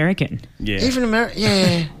you're an American. Yeah. Even America,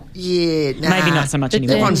 yeah. Yeah, nah. Maybe not so much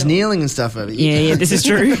anymore. Everyone's kneeling and stuff over here. Yeah, this is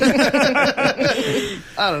true.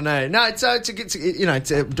 I don't know. No, it's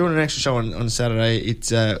doing an extra show on Saturday. It's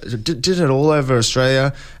did it all over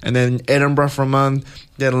Australia, and then Edinburgh for a month,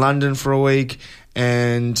 then London for a week,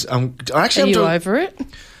 and I'm over it?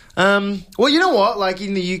 Well, you know what? Like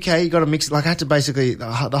in the UK, you got to mix. Like I had to basically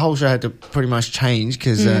the whole show had to pretty much change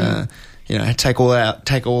because. Take all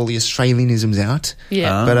the Australianisms out.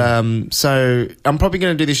 Yeah. But so I'm probably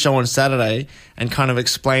going to do this show on Saturday and kind of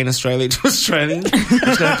explain Australia to Australians.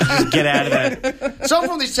 Just get out of that. So I'm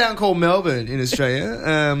from this town called Melbourne in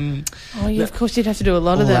Australia. Of course you'd have to do a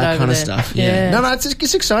lot of that over kind there. of stuff. Yeah. No,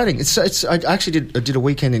 it's exciting. I actually did a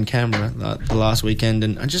weekend in Canberra the last weekend,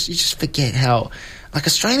 and you just forget how. Like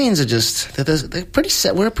Australians are they're pretty.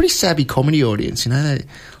 We're a pretty savvy comedy audience, you know. They're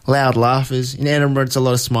loud laughers. In Edinburgh, it's a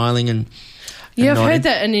lot of smiling and. Yeah, I've heard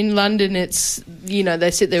that, and in London, it's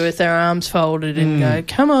they sit there with their arms folded and go,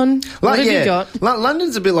 "Come on, what have you got?"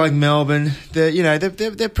 London's a bit like Melbourne.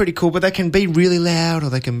 They're pretty cool, but they can be really loud, or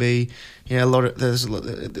they can be they're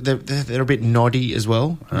a bit noddy as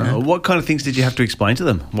well. What kind of things did you have to explain to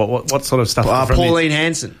them? What sort of stuff? Pauline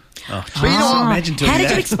Hanson. Oh, imagine doing how that.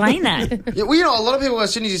 did you explain that? A lot of people,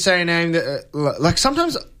 as soon as you say a name, like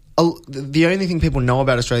sometimes the only thing people know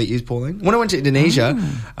about Australia is Pauline. When I went to Indonesia,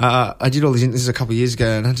 I did all these. This is a couple of years ago,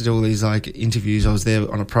 and I had to do all these like interviews. I was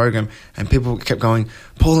there on a program, and people kept going,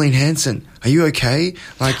 "Pauline Hanson, are you okay?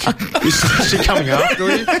 Like, is she coming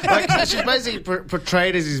after you?" Like, she's basically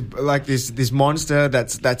portrayed as this monster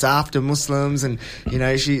that's after Muslims, and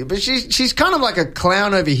she's kind of like a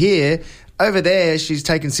clown over here. Over there, she's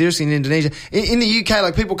taken seriously in Indonesia. In the UK,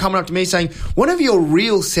 like people coming up to me saying, "One of your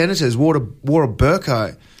real senators wore a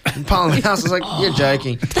burqa in Parliament House." I was like, "You're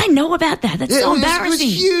joking." Do they know about that? That's so embarrassing. It was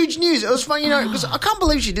huge news. It was funny, because I can't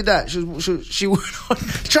believe she did that. She would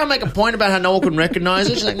try to make a point about how no one could recognise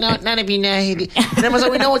her. She's like, "No, none of you know." And I was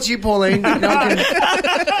like, "We know it's you, Pauline." No one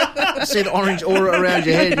can see the orange aura around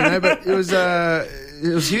your head, But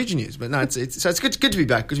it was huge news. But no, it's good to be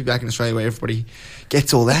back. Good to be back in Australia where everybody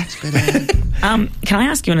gets all that. But, can I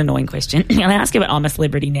ask you an annoying question? Can I ask you about I'm a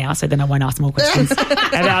Celebrity now, so then I won't ask more questions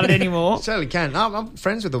about it anymore? Certainly can. I'm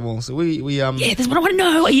friends with them all, so we Yeah, that's what I want to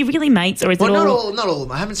know. Are you really mates, or is it all... Not all of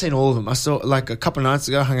them. I haven't seen all of them. I saw, like, a couple of nights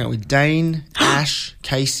ago, I hung out with Dane, Ash,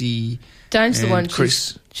 Casey, Dane's the one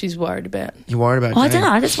Chris. She's worried about. You're worried about Dane? I don't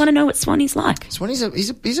know. I just want to know what Swanee's like. Swanee's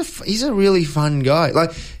he's a really fun guy.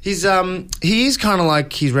 Like, he is kind of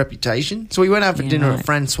like his reputation. So we went out for dinner at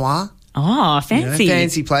Francois. Oh, fancy.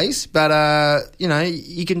 Fancy place. But,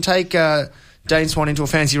 you can take Dane Swan into a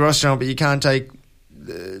fancy restaurant, but you can't take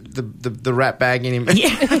the rat bag in him at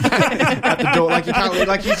the door. Like, you can't.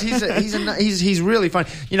 Like, he's really fun.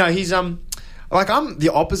 He's like, I'm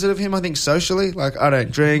the opposite of him, I think, socially. Like, I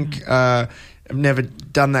don't drink. I've never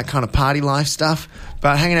done that kind of party life stuff.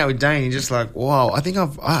 But hanging out with Dane, you're just like, wow, I think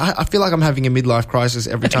I feel like I'm having a midlife crisis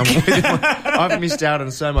every time I'm with him. I've missed out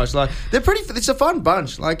on so much. Like, it's a fun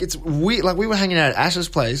bunch. Like, it's weird. Like, we were hanging out at Ash's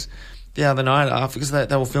place the other night after, because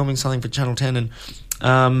they were filming something for Channel 10,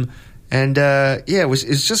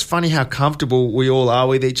 it's just funny how comfortable we all are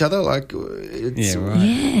with each other. Like,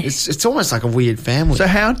 it's almost like a weird family. So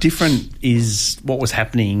how different is what was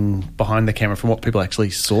happening behind the camera from what people actually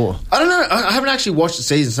saw? I don't know. I haven't actually watched the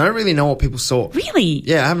season, so I don't really know what people saw. Really?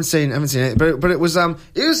 Yeah, I haven't seen it. But it was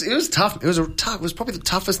tough. It was probably the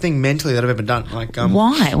toughest thing mentally that I've ever done. Like,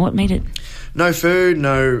 why? What made it? No food,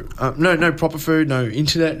 no proper food, no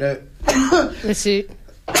internet. No. That's it.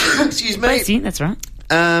 Excuse me. That's it. That's right.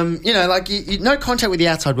 No contact with the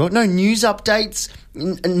outside world, no news updates,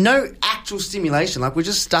 no actual stimulation. Like, we're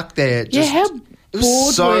just stuck there. How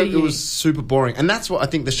bored were you? It was super boring. And that's what I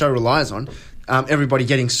think the show relies on. Everybody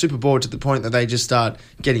getting super bored to the point that they just start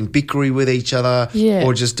getting bickery with each other,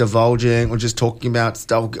 or just divulging, or just talking about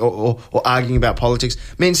stuff, or arguing about politics.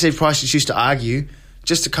 Me and Steve Price just used to argue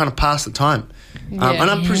just to kind of pass the time. And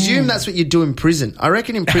I presume that's what you do in prison. I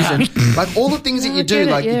reckon in prison, like, all the things that you do, you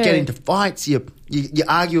get into fights, you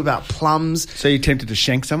argue about plums. So you tempted to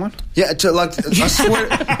shank someone? Yeah, I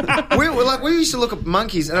swear. we used to look at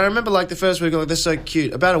monkeys, and I remember, like, the first week, like, they're so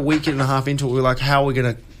cute. About a week and a half into it, we were like, how are we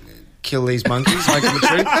going to kill these monkeys, like, in the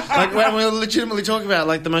tree? Like, when we were legitimately talking about,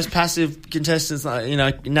 like, the most passive contestants, like,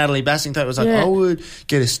 Natalie Bassingthwaighte was like, I would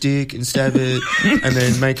get a stick and stab it and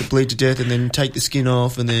then make it bleed to death and then take the skin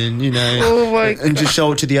off and then, and just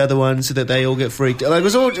show it to the other one so that they all get freaked. Like, it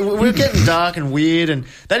was all, we were getting dark and weird, and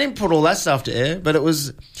they didn't put all that stuff to air, but it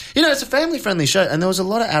was, it's a family-friendly show, and there was a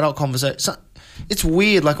lot of adult conversation. it's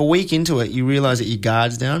weird. Like a week into it, you realise that your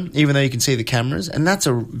guard's down, even though you can see the cameras, and that's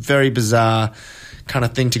a very bizarre kind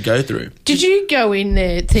of thing to go through. Did you go in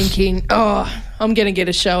there thinking, I'm going to get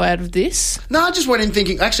a show out of this? No, I just went in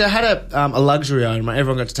thinking. Actually, I had a luxury item.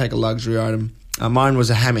 Everyone got to take a luxury item. Mine was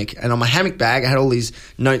a hammock, and on my hammock bag, I had all these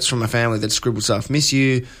notes from my family that scribbled stuff. Miss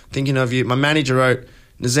you, thinking of you. My manager wrote,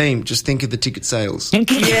 Nazim, just think of the ticket sales.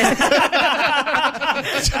 Yeah.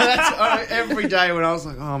 So that's every day when I was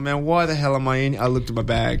like, oh man, why the hell am I in? I looked at my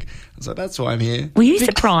bag. I was like, that's why I'm here. Were you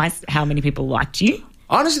surprised how many people liked you?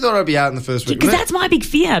 I honestly thought I'd be out in the first week. Because that's my big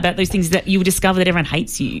fear about those things, that you will discover that everyone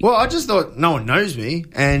hates you. Well, I just thought no one knows me,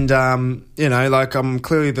 and like I'm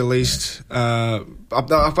clearly the least. I've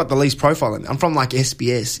got the least profile in. I'm from like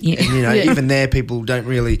SBS, and even there people don't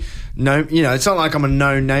really know. It's not like I'm a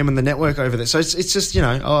known name on the network over there. So it's just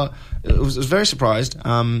I was very surprised.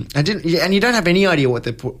 And you don't have any idea what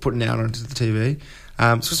they're putting out onto the TV.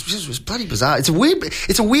 So it was bloody bizarre. It's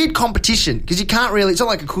a weird competition because you can't really. It's not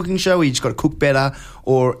like a cooking show where you just got to cook better,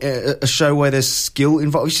 or a show where there's skill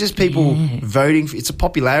involved. It's just people voting. It's a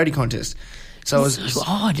popularity contest. So it's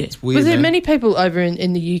odd. It's weird. Was there many people over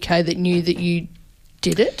in the UK that knew that you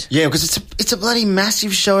did it? Yeah, because it's a bloody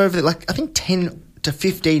massive show over there. Like I think 10 to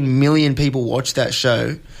 15 million people watch that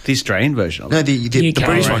show. The Australian version of it. No, the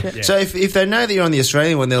British one. Yeah. So if they know that you're on the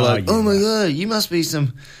Australian one, they're like, oh my God, you must be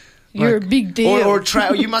some... You're a big deal. Or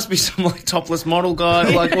you must be some like topless model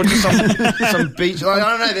guy, or just some beach. Like,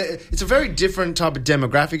 I don't know. It's a very different type of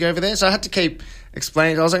demographic over there. So I had to keep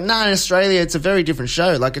explaining. I was like, no, in Australia, it's a very different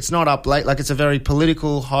show. Like, it's not up late. Like, it's a very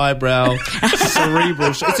political, highbrow,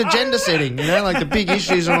 cerebral show. It's a gender setting, like the big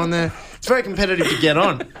issues are on there. It's very competitive to get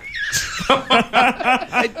on.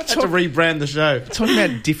 I had to rebrand the show. Talking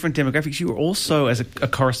about different demographics, you were also as a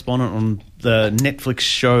correspondent on the Netflix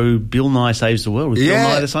show Bill Nye Saves the World with Bill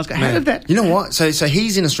Nye the Science Guy. How did that? You know what? So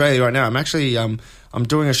he's in Australia right now. I'm actually I'm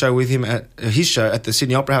doing a show with him at his show at the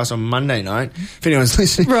Sydney Opera House on Monday night. If anyone's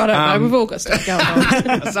listening, right? We've all got stuff going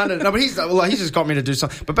on. Sunday, no, but he's just got me to do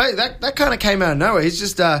something. But that kind of came out of nowhere. He's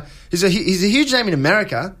just he's a huge name in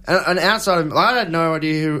America, and outside of I had no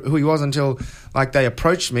idea who he was until like they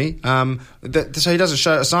approached me. So he does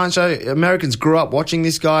a science show. Americans grew up watching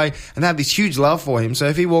this guy, and they have this huge love for him. So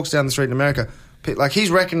if he walks down the street in America, like he's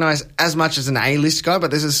recognised as much as an A-list guy,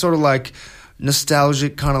 but there's this sort of like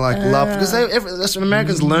nostalgic kind of like love because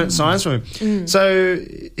Americans learnt science from him. So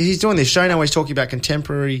he's doing this show now where he's talking about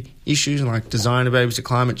contemporary issues and like designer babies to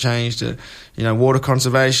climate change to water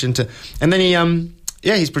conservation and then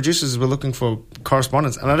his producers were looking for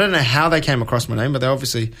correspondents, and I don't know how they came across my name, but they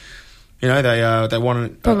obviously they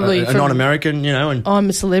wanted a non-American, and I'm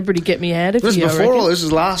a celebrity, get me out of here. This was before all this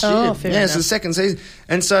was last year. Fair enough. It's the second season.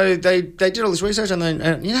 And so they did all this research, and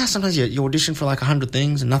sometimes you audition for like 100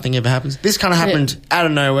 things and nothing ever happens. This kind of happened out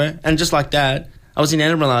of nowhere, and just like that, I was in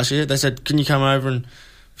Edinburgh last year. They said, "Can you come over and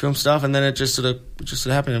film stuff?" And then it just sort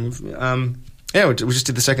of happened. And we just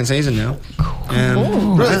did the second season now.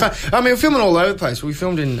 Cool. Really fun. I mean, we're filming all over the place. We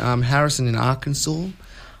filmed in Harrison in Arkansas.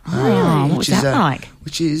 What was that like?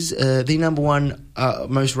 Which is the number one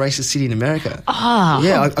most racist city in America.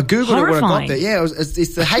 I googled it when I got there. Yeah,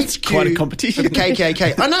 it's the HQ. Quite a competition. For the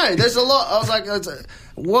KKK. I know. There's a lot. I was like,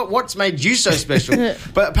 what's made you so special?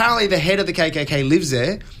 But apparently, the head of the KKK lives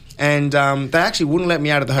there, and they actually wouldn't let me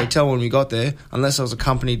out of the hotel when we got there unless I was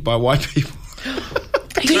accompanied by white people.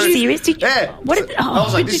 Are you serious? I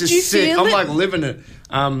was like, this is sick. I'm like living it.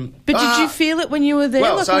 But did you feel it when you were there?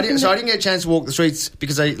 Well, I didn't get a chance to walk the streets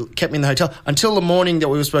because they kept me in the hotel until the morning that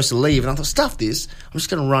we were supposed to leave. And I thought, stuff this. I'm just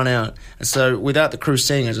going to run out. And so without the crew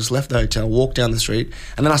seeing, I just left the hotel, walked down the street,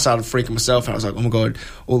 and then I started freaking myself. And I was like, oh my God,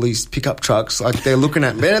 all these pickup trucks, like they're looking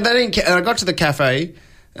at me. And they didn't care. And I got to the cafe.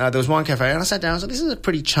 There was one cafe, and I sat down. I was like, this is a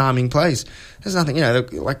pretty charming place. There's nothing,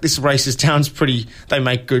 like this racist town's pretty, they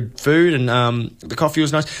make good food, and the coffee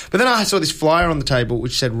was nice. But then I saw this flyer on the table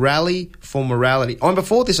which said Rally for Morality. And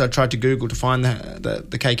before this, I tried to Google to find the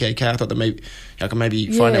KKK. I thought that maybe I could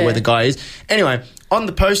find out where the guy is. Anyway, on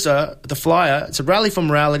the poster, the flyer, it's a Rally for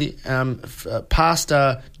Morality,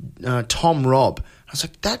 Pastor Tom Robb. I was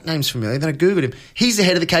like, that name's familiar. Then I Googled him. He's the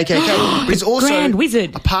head of the KKK. But he's also Grand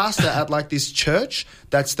Wizard. a pastor at like this church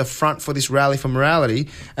that's the front for this Rally for Morality.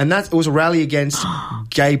 And it was a rally against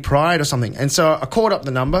gay pride or something. And so I called up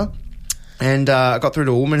the number, and I got through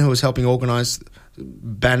to a woman who was helping organise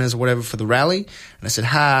banners or whatever for the rally. And I said,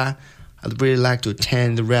 hi, I'd really like to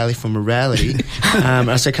attend the Rally for Morality.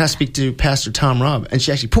 I said, can I speak to Pastor Tom Robb? And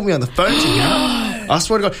she actually put me on the phone to him. I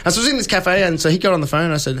swear to God. And so I was in this cafe, and so he got on the phone,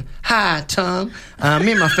 and I said, "Hi, Tom.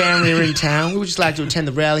 Me and my family are in town. We would just like to attend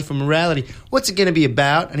the rally for morality. What's it going to be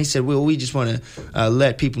about?" And he said, "Well, we just want to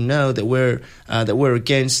let people know that we're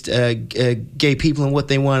against gay people and what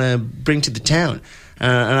they want to bring to the town."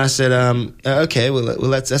 And I said, okay, well,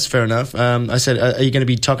 that's fair enough. I said, are you going to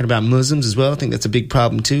be talking about Muslims as well? I think that's a big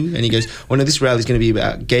problem too. And he goes, well, no, this rally is going to be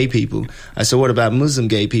about gay people. I said, what about Muslim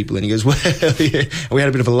gay people? And he goes, well, yeah. And we had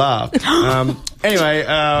a bit of a laugh. Anyway,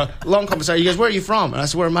 long conversation. He goes, where are you from? And I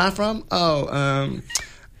said, where am I from? Oh,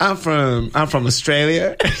 I'm from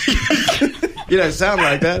Australia. You don't sound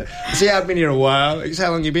like that. I said, yeah, I've been here a while. He said,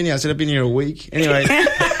 how long have you been here? I said, I've been here a week. Anyway.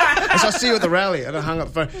 So I see you at the rally, and I hung up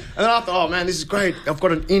the phone. And then I thought, oh, man, this is great. I've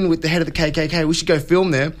got an in with the head of the KKK. We should go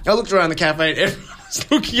film there. I looked around the cafe, and everyone was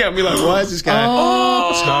looking at me like, why is this guy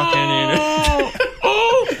talking in?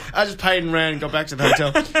 I just paid and ran and got back to the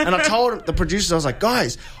hotel. And I told the producers, I was like,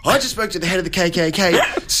 guys, I just spoke to the head of the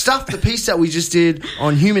KKK. Stuff the piece that we just did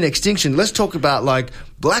on human extinction. Let's talk about, like,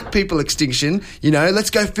 black people extinction, you know,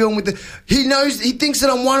 let's go film with he thinks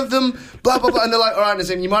that I'm one of them, blah, blah, blah. And they're like, all right,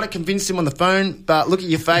 Nazim, you might have convinced him on the phone, but look at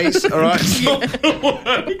your face, all right? It's not gonna work.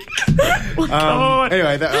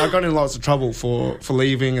 Anyway, I got in lots of trouble for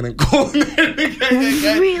leaving and then calling them.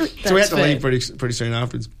 Really? So we had to leave pretty soon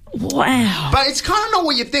afterwards. Wow. But it's kind of not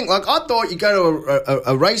what you think. Like, I thought you go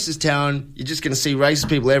to a racist town, you're just going to see racist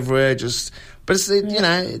people everywhere, but it's, you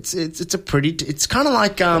know, it's kind of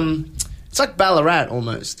like, it's like Ballarat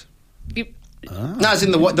almost. No, it's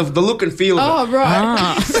in the look and feel of it. Oh,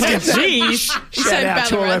 right. Jeez. Shout out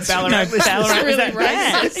to all our Ballarat. Ballarat really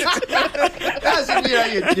racist. That's it, you know,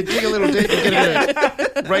 you dig a little deep and get a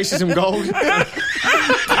bit of racism gold.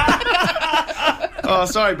 Oh,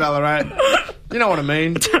 sorry, Ballarat. You know what I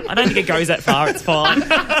mean. I don't think it goes that far. It's fine.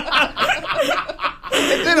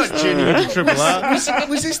 They're not tuning into Triple R.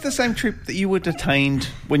 Was this the same trip that you were detained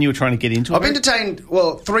when you were trying to get into it? I've been detained,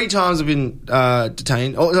 3 times I've been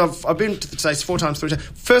detained. I've been to the States 4 times, 3 times.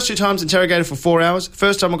 First 2 times interrogated for 4 hours.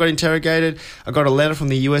 First time I got interrogated, I got a letter from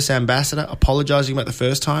the US ambassador apologising about the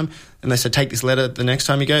first time. And they said, take this letter the next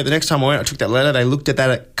time you go. The next time I went, I took that letter. They looked at that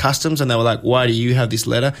at customs and they were like, why do you have this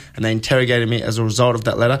letter? And they interrogated me as a result of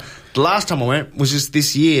that letter. The last time I went was just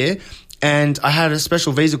this year. And I had a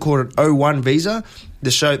special visa called an O1 visa.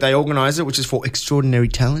 The show, they organised it, which is for extraordinary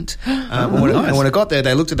talent. And when I got there,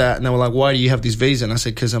 they looked at that and they were like, why do you have this visa? And I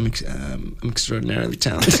said, because I'm extraordinarily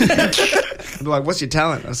talented. They're like, what's your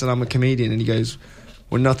talent? I said, I'm a comedian. And he goes,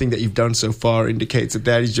 well, nothing that you've done so far indicates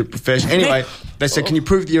that is your profession. Anyway, they said, can you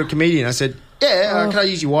prove that you're a comedian? I said, yeah, can I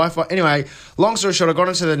use your Wi-Fi? Anyway, long story short, I got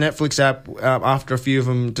into the Netflix app after a few of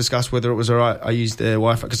them discussed whether it was all right. I used their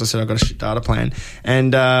Wi-Fi because I said I got a shit data plan.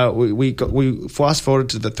 And we fast-forwarded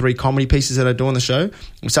to the 3 comedy pieces that I do on the show.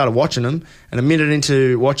 We started watching them. And a minute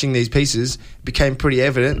into watching these pieces, it became pretty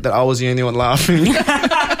evident that I was the only one laughing.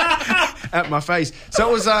 At my face. So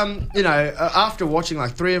it was, after watching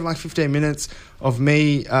like 3 of like 15 minutes of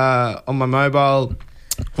me on my mobile,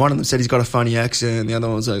 one of them said he's got a funny accent, the other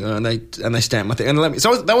one was like, and they stamped my thing. And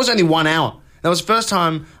so that was only 1 hour. That was the first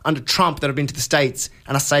time under Trump that I've been to the States,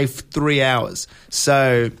 and I saved 3 hours.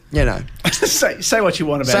 So, you know. say what you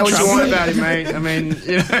want about Trump. Say what you want about him, mate. I mean,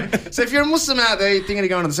 you know. So if you're a Muslim out there thinking of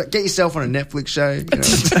going on the get yourself on a Netflix show. You know.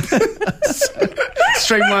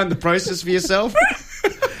 Streamline the process for yourself.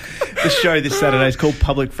 The show this Saturday is called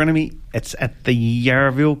Public Frenemy. It's at the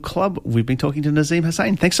Yarraville Club. We've been talking to Nazim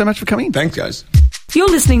Hussain. Thanks so much for coming. Thanks, guys. You're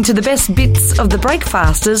listening to the best bits of the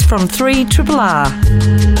Breakfasters from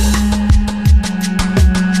 3RRR.